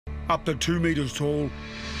up to 2 metres tall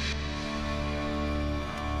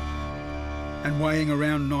and weighing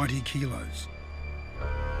around 90 kilos.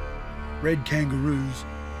 Red kangaroos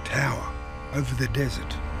tower over the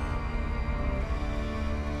desert.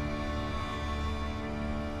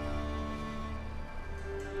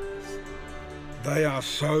 They are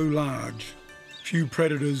so large, few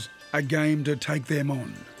predators are game to take them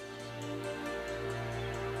on.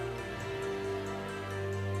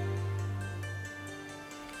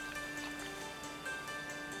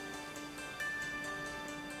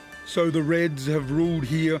 So the Reds have ruled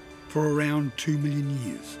here for around 2 million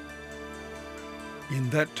years. In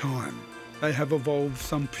that time, they have evolved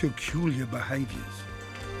some peculiar behaviours.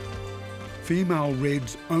 Female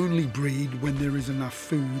Reds only breed when there is enough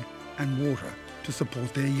food and water to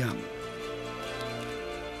support their young.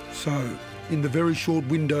 So, in the very short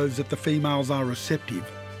windows that the females are receptive,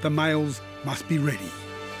 the males must be ready.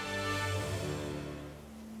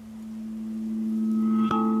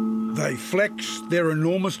 They flex their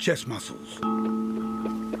enormous chest muscles.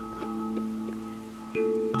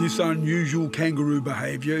 This unusual kangaroo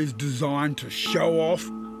behaviour is designed to show off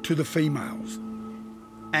to the females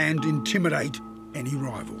and intimidate any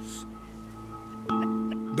rivals.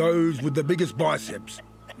 Those with the biggest biceps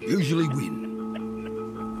usually win.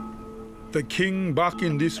 The king buck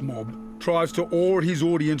in this mob tries to awe his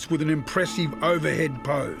audience with an impressive overhead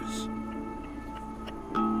pose.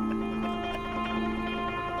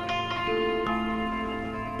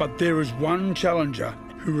 But there is one challenger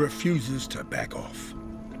who refuses to back off.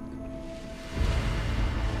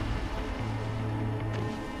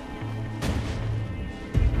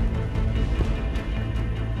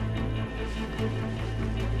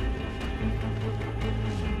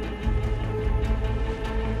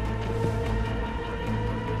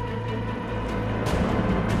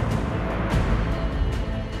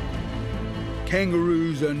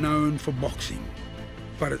 Kangaroos are known for boxing,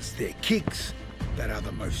 but it's their kicks that are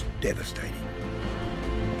the most devastating.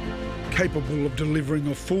 Capable of delivering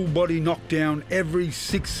a full-body knockdown every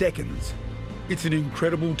 6 seconds, it's an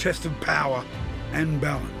incredible test of power and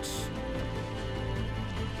balance.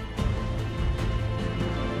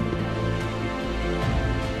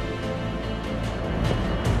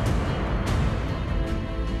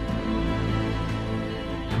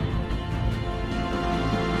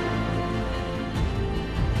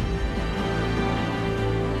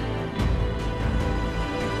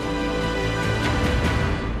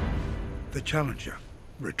 The challenger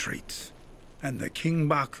retreats, and the king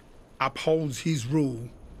buck upholds his rule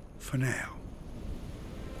for now.